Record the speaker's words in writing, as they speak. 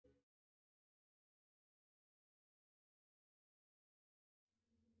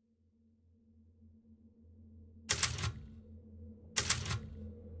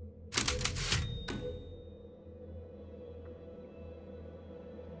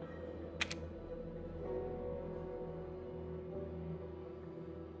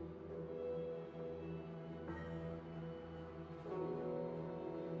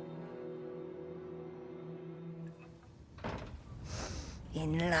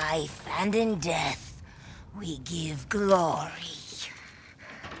In life and in death, we give glory.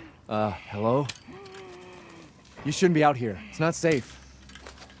 Hello? You shouldn't be out here. It's not safe.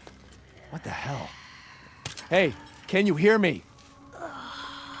 What the hell? Hey, can you hear me?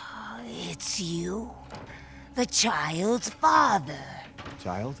 It's you, the child's father.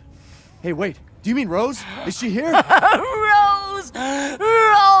 Child? Hey, wait. Do you mean Rose? Is she here? Rose!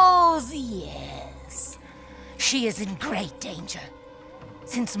 Rose, yes. She is in great danger.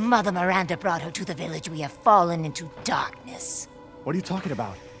 Since Mother Miranda brought her to the village, we have fallen into darkness. What are you talking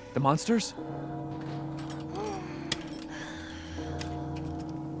about? The monsters?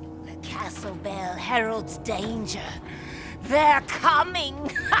 The castle bell heralds danger. They're coming!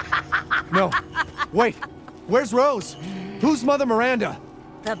 No. Wait. Where's Rose? Who's Mother Miranda?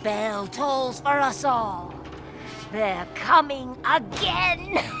 The bell tolls for us all. They're coming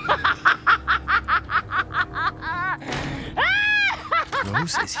again!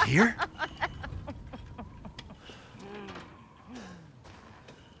 Rose is here?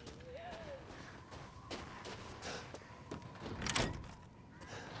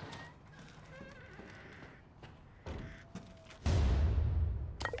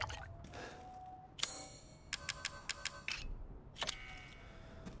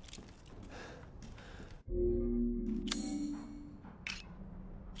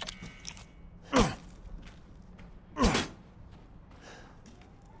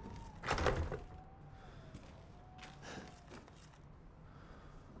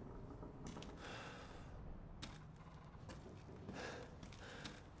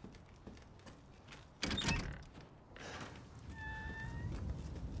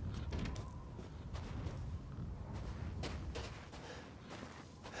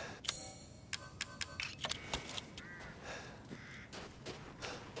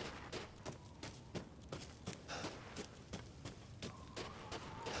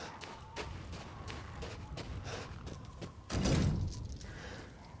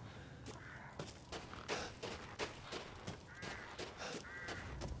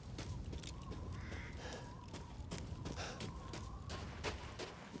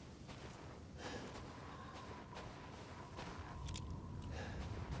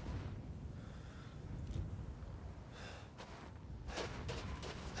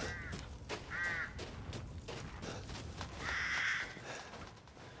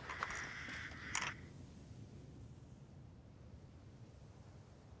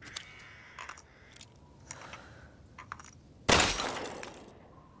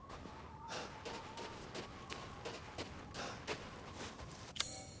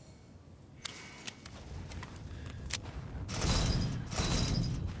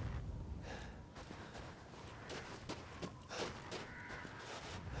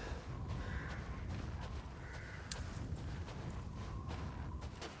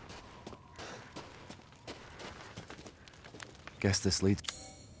 Guess this leads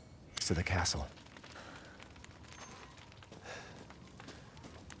to the castle.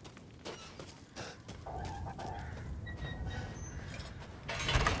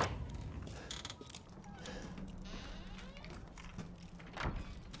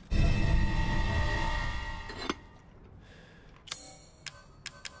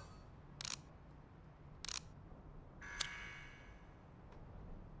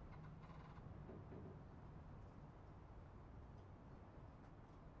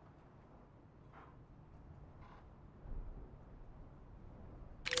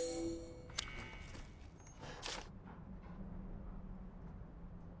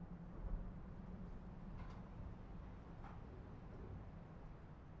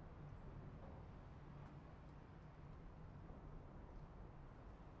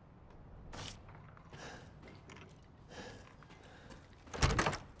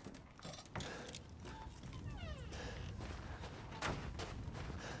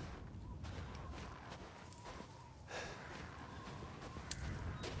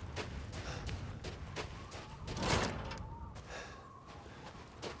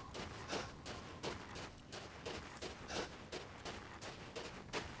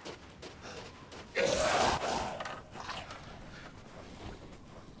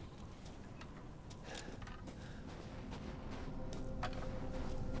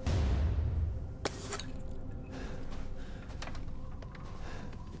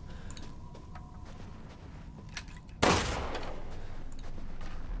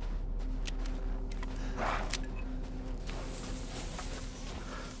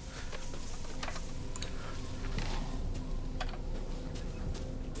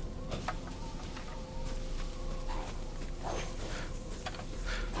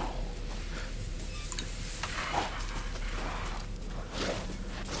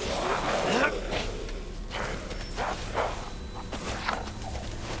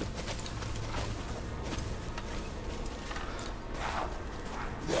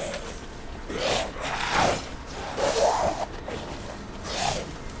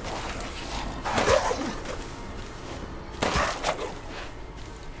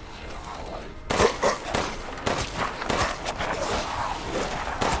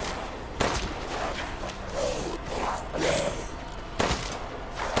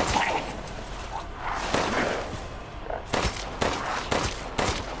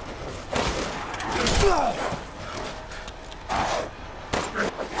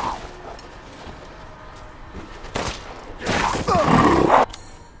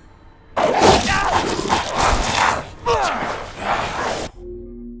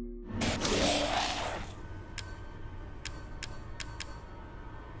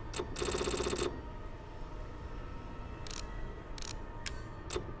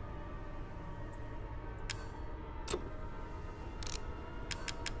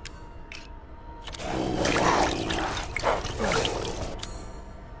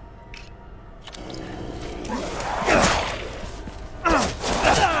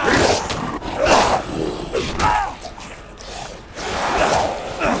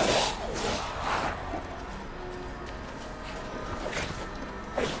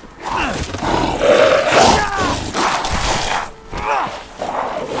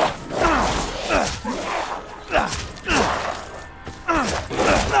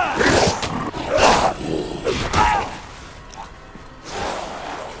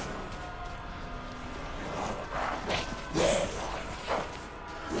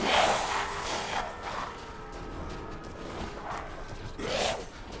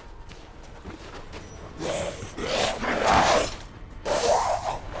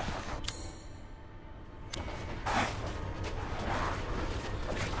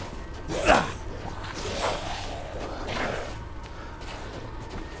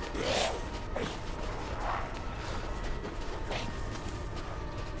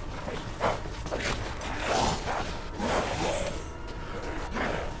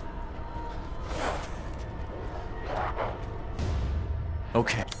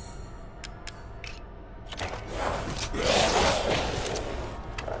 Okay.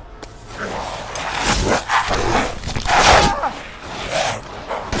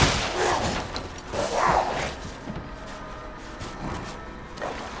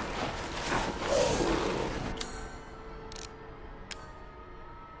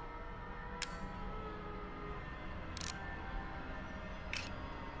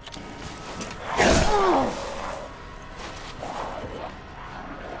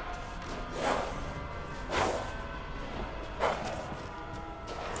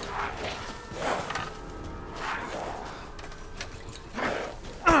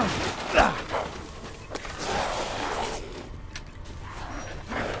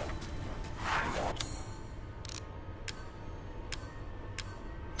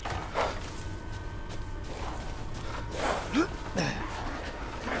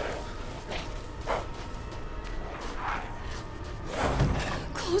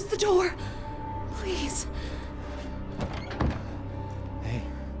 Close the door, please. Hey,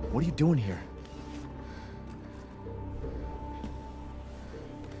 what are you doing here?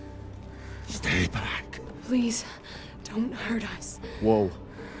 Stay back. Please, don't hurt us. Whoa.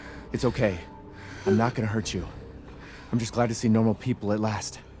 It's okay. I'm not gonna hurt you. I'm just glad to see normal people at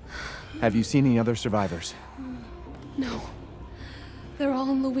last. Have you seen any other survivors? No. They're all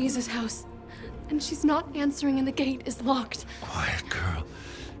in Louise's house. And she's not answering and the gate is locked. Quiet girl.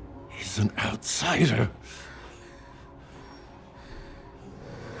 He's an outsider.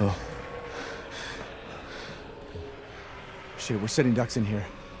 Oh. Shit, we're sitting ducks in here.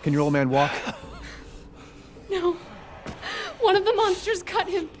 Can your old man walk? No. One of the monsters cut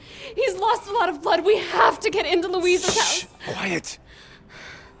him. He's lost a lot of blood. We have to get into Louise's house. Quiet!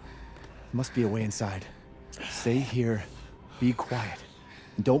 Must be a way inside. Stay here, be quiet,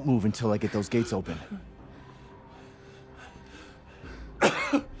 and don't move until I get those gates open.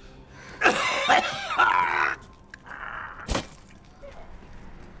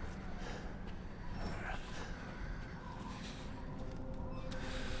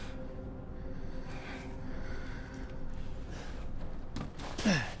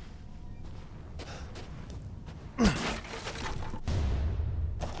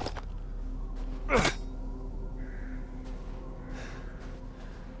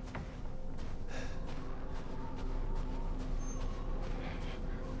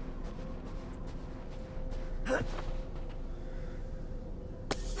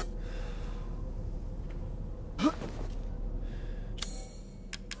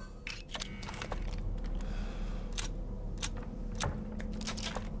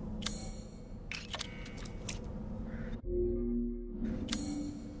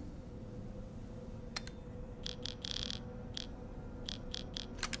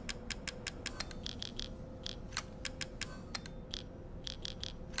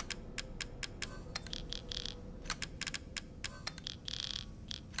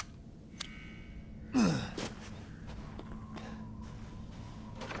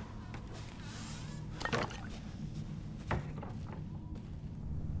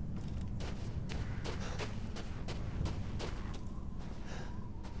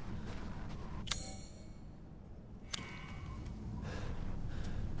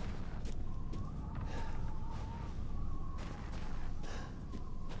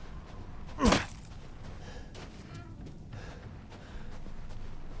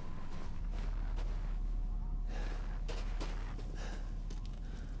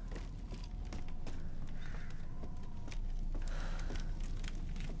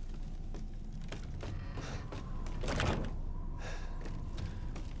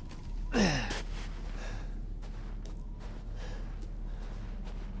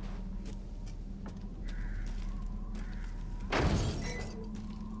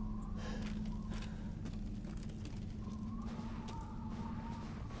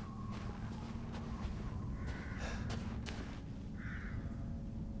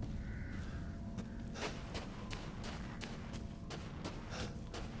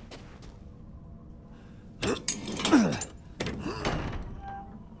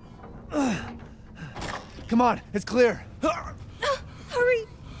 Come on, it's clear. Hurry!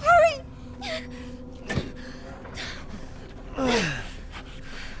 Hurry!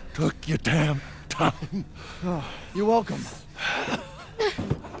 Took your damn time. Oh, you're welcome.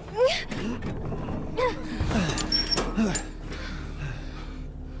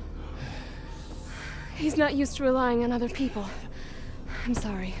 He's not used to relying on other people. I'm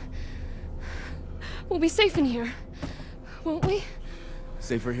sorry. We'll be safe in here, won't we?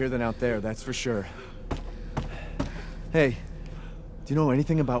 Safer here than out there, that's for sure. Hey, do you know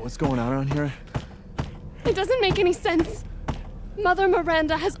anything about what's going on around here? It doesn't make any sense. Mother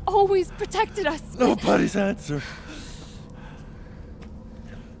Miranda has always protected us. Nobody's answer.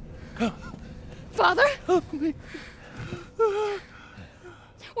 Father? Help me.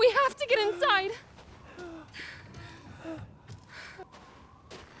 We have to get inside.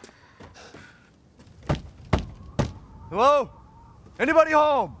 Hello? Anybody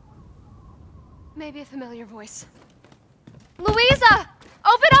home? Maybe a familiar voice. Louisa!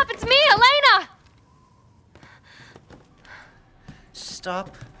 Open up! It's me, Elena!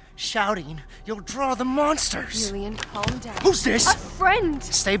 Stop shouting. You'll draw the monsters. Julian, calm down. Who's this? A friend!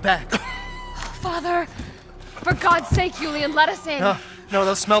 Stay back. Father! For God's sake, Julian, let us in. No,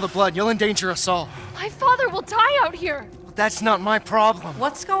 they'll smell the blood. You'll endanger us all. My father will die out here. That's not my problem.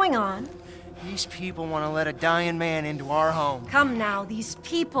 What's going on? These people want to let a dying man into our home. Come now, these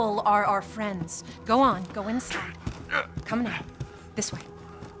people are our friends. Go on, go inside. Come now, this way.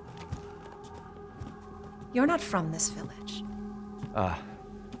 You're not from this village.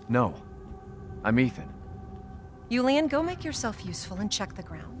 No. I'm Ethan. Julian, go make yourself useful and check the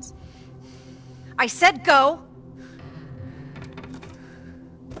grounds. I said go!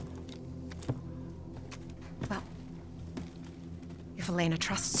 Well, if Elena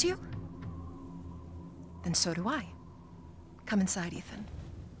trusts you, then so do I. Come inside, Ethan.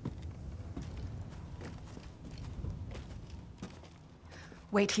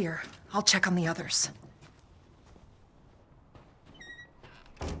 Wait here. I'll check on the others.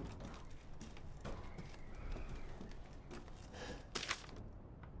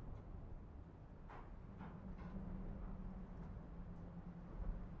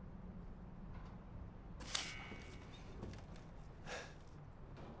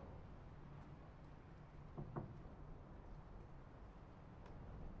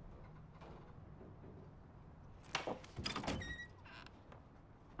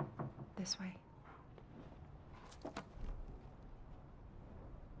 This way.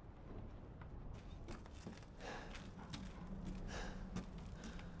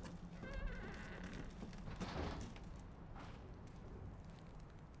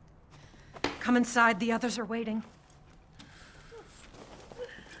 Come inside, the others are waiting.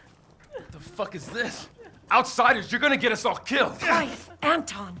 What the fuck is this? Outsiders, you're gonna get us all killed! Quiet,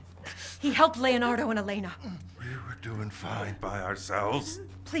 Anton! He helped Leonardo and Elena. We were doing fine by ourselves.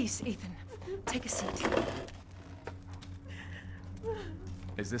 Please, Ethan, take a seat.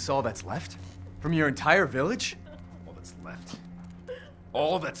 Is this all that's left? From your entire village? All that's left?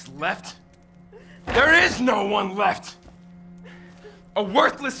 All that's left? There is no one left! A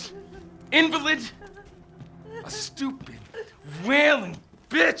worthless invalid, a stupid, wailing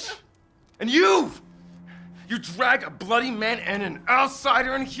bitch! And you drag a bloody man and an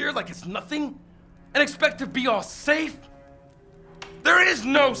outsider in here like it's nothing? And expect to be all safe? There is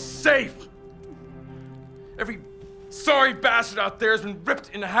no safe! Every sorry bastard out there has been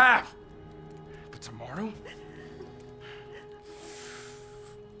ripped in half. But tomorrow?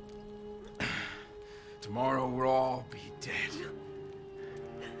 Tomorrow we'll all be dead.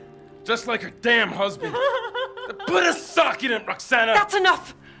 Just like her damn husband. Put a sock in it, Roxana! That's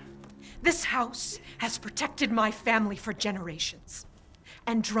enough! This house has protected my family for generations.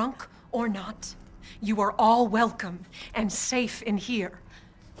 And drunk or not, you are all welcome and safe in here.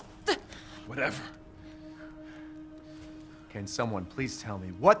 Whatever. Can someone please tell me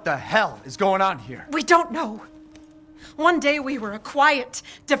what the hell is going on here? We don't know. One day we were a quiet,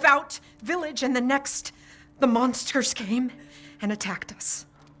 devout village, and the next, the monsters came and attacked us.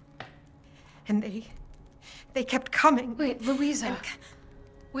 And they kept coming. Wait, Louisa.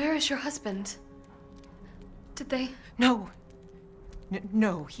 Where is your husband? Did they? No.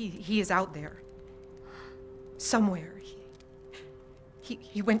 No, he is out there. Somewhere.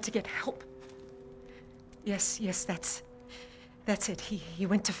 He went to get help. Yes, that's it. He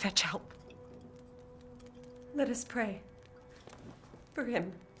went to fetch help. Let us pray. For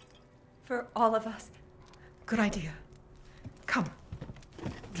him. For all of us. Good idea. Come.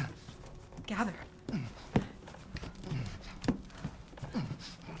 Gather.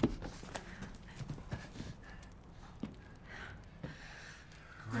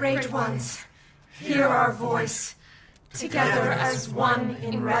 Great ones, hear our voice. Together as one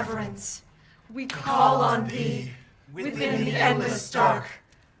in reverence, we call on thee within the endless dark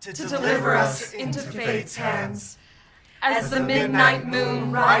to deliver us into fate's hands. As the midnight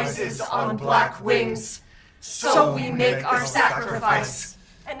moon rises on black wings, so we make our sacrifice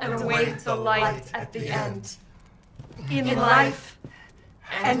and await the light at the end. In life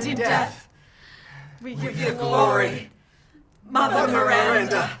and in death, we give you glory, Mother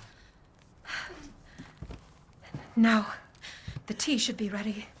Miranda. Now, the tea should be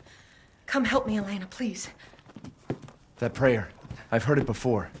ready. Come help me, Elena, please. That prayer. I've heard it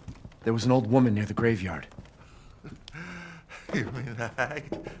before. There was an old woman near the graveyard. You mean the hag?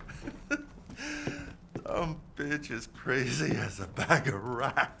 Dumb bitch is crazy as a bag of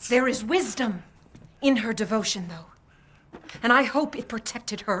rats. There is wisdom in her devotion, though. And I hope it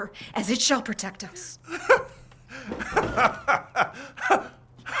protected her as it shall protect us. What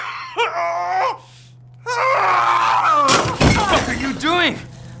are you doing?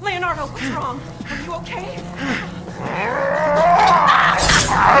 Leonardo, what's wrong? Are you okay?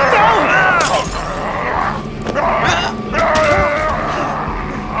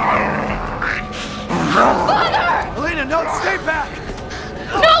 Father! Elena, no, stay back!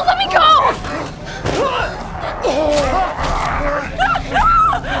 No, let me go!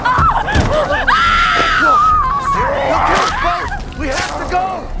 They'll kill us both! We have to go!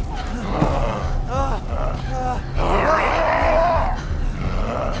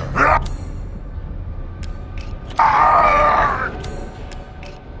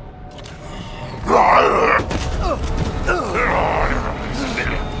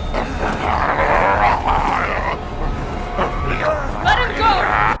 Let him go!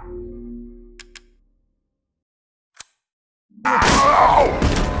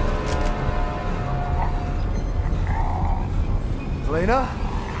 Elena?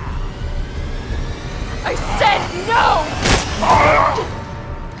 I said no!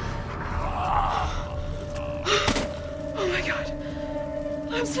 Oh my God.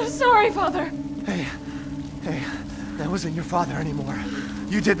 I'm so sorry, Father. Hey, that wasn't your father anymore.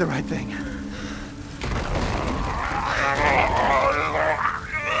 You did the right thing.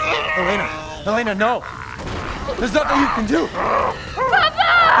 Elena, no! There's nothing you can do!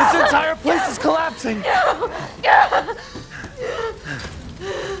 Papa! This entire place is collapsing!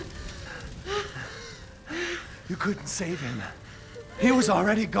 You couldn't save him. He was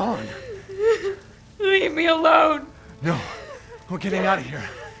already gone. Leave me alone. No, we're getting out of here.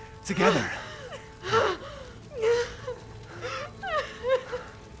 Together.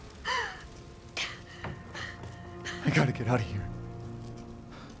 I gotta get out of here.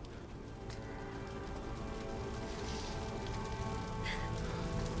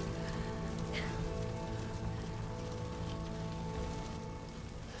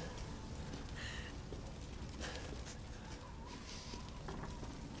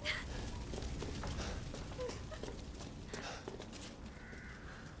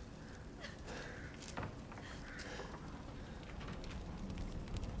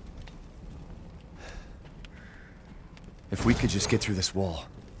 If we could just get through this wall.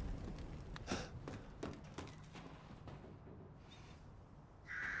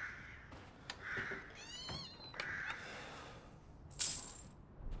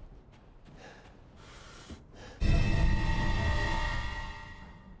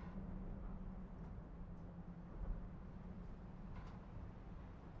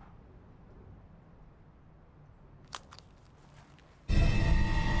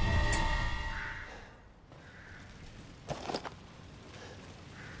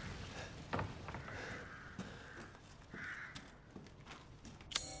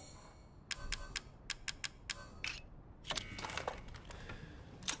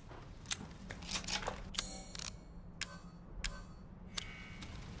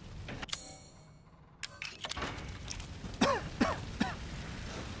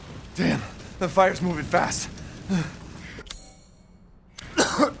 Damn, the fire's moving fast.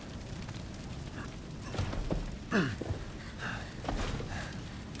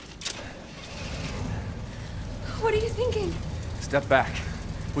 What are you thinking? Step back.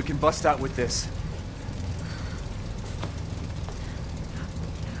 We can bust out with this.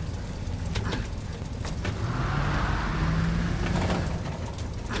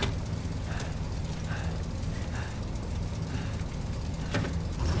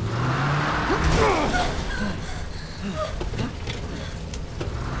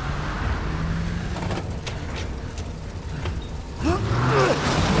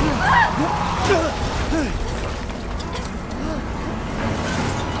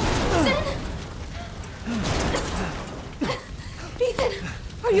 Ethan,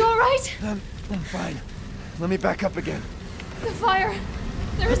 are you all right? I'm fine. Let me back up again. The fire.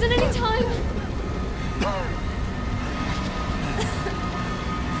 There isn't any time.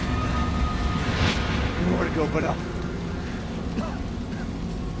 Nowhere to go but up.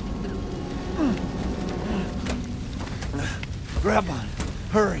 Grab on.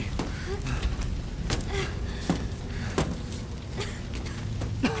 Hurry.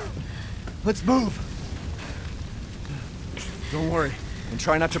 Let's move. Don't worry, and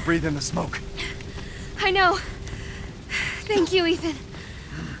try not to breathe in the smoke. I know. Thank you, Ethan.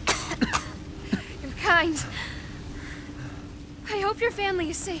 You're kind. I hope hope your family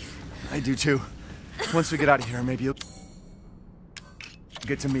is safe. I do too. Once we get out of here, maybe you'll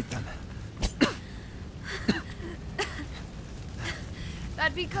get to meet them.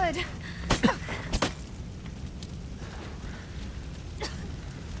 That'd be good.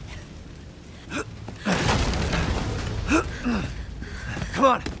 Come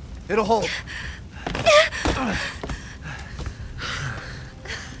on, it'll hold.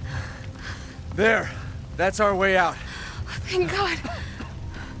 There, that's our way out. Thank God.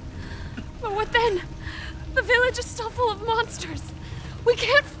 But what then? The village is still full of monsters. We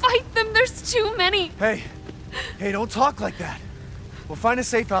can't fight them, there's too many. Hey, don't talk like that. We'll find a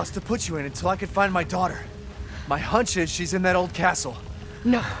safe house to put you in until I can find my daughter. My hunch is she's in that old castle.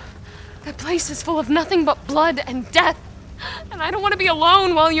 No. That place is full of nothing but blood and death. And I don't want to be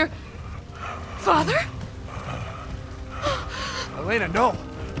alone while you're... Father? Elena, no.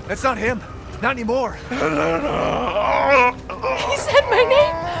 That's not him. Not anymore. He said my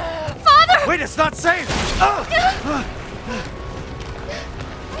name! Father! Wait, it's not safe!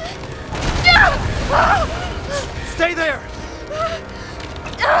 Stay there!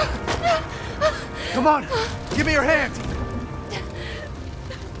 Come on, give me your hand!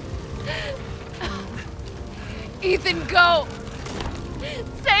 Ethan, go!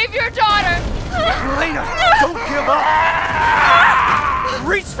 Save your daughter! Elena, don't give up!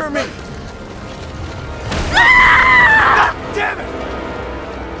 Reach for me! God damn it!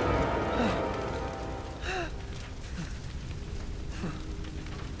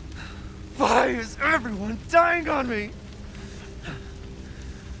 Why is everyone dying on me?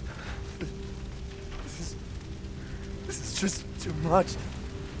 This is just too much.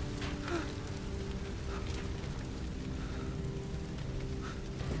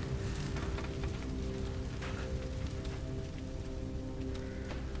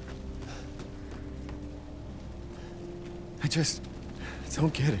 I just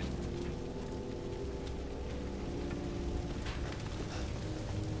don't get it.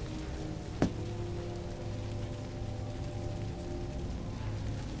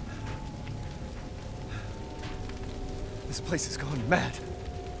 This place has gone mad.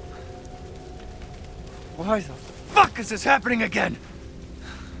 Why the fuck is this happening again?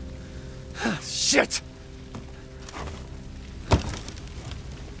 Shit!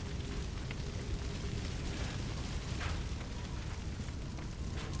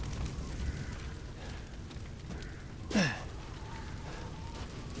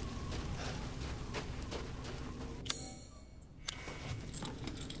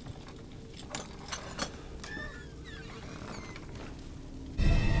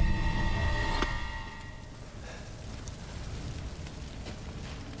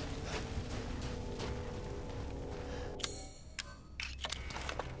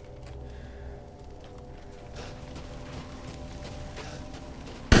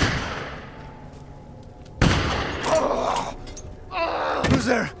 Who's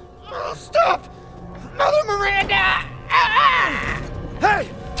there? Oh, stop! Mother Miranda! Hey!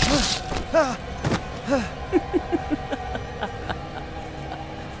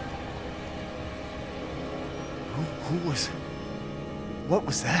 Who was... What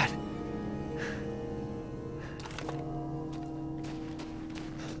was that?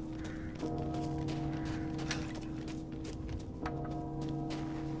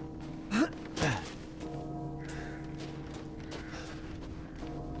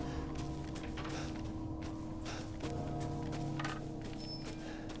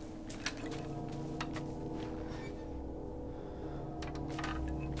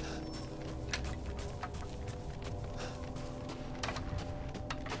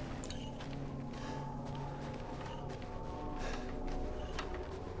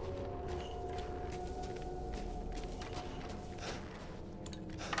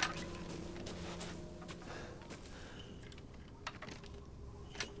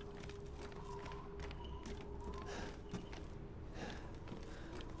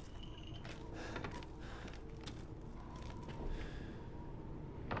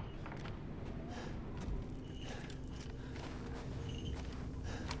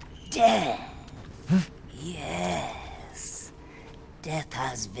 Death. Yes. Death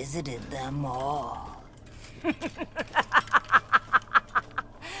has visited them all.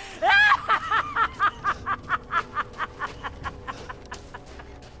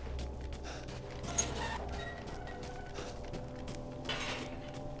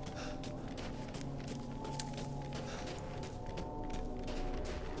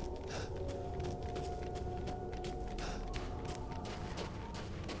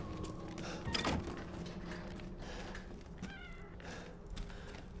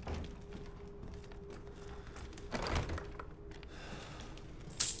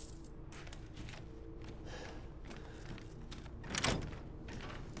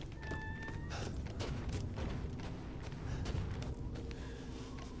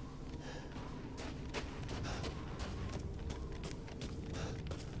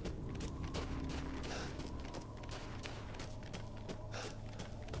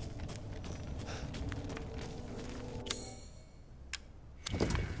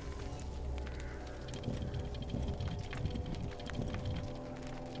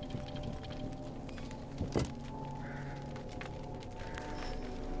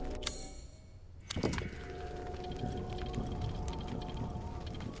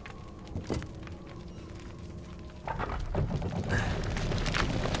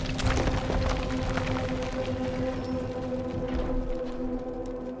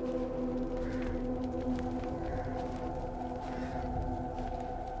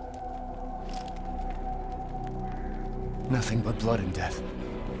 Nothing but blood and death.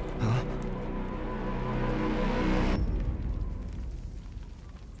 Huh?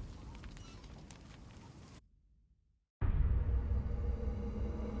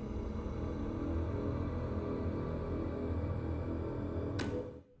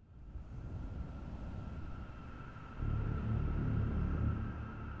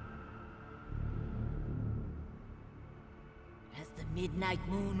 As the midnight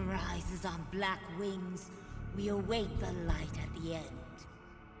moon rises on black wings, we await the light at the end.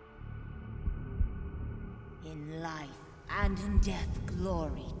 In life and in death,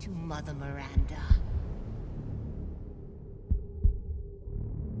 glory to Mother Miranda.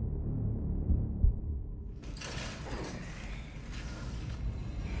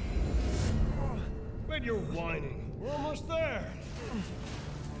 Quit your whining. We're almost there.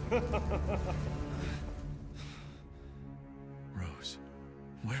 Rose,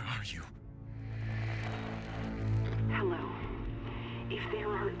 where are you? Hello. If there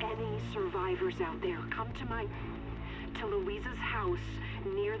are any survivors out there, come to Louisa's house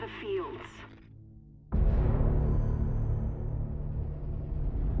near the fields.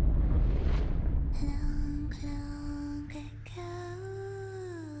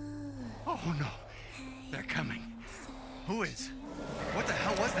 Oh no, they're coming. Who is? What the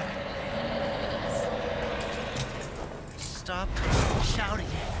hell was that? Stop shouting.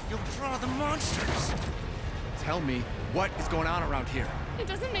 You'll draw the monsters. Tell me, what is going on around here? It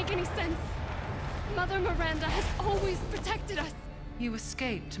doesn't make any sense. Mother Miranda has always protected us. You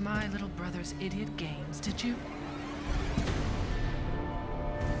escaped my little brother's idiot games, did you?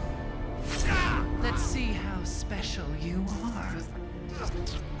 Let's see how special you are.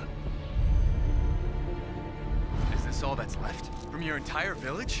 Is this all that's left? From your entire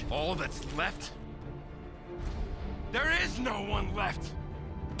village? All that's left? There is no one left!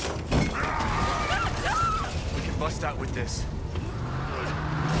 We can bust out with this.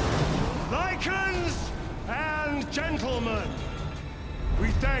 Lycans and gentlemen, we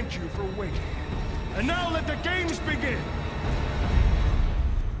thank you for waiting. And now let the games begin!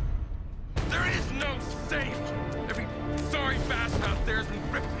 There is no safe! Every sorry bastard out there has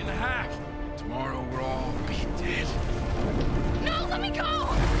been ripped in half. Tomorrow we'll all be dead. No, let me go!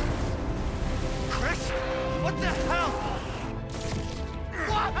 Chris? What the hell?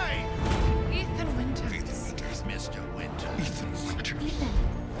 Why? Ethan Winters. Mr. Winter. Ethan Winter.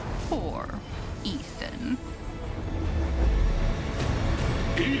 Poor Ethan.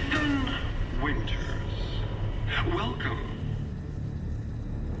 Ethan Winters. Welcome.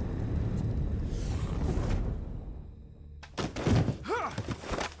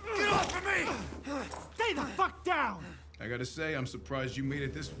 Get off of me! Stay the fuck down! I gotta say, I'm surprised you made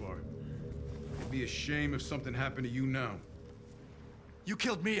it this far. It'd be a shame if something happened to you now. You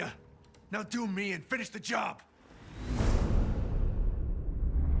killed Mia. Now do me and finish the job.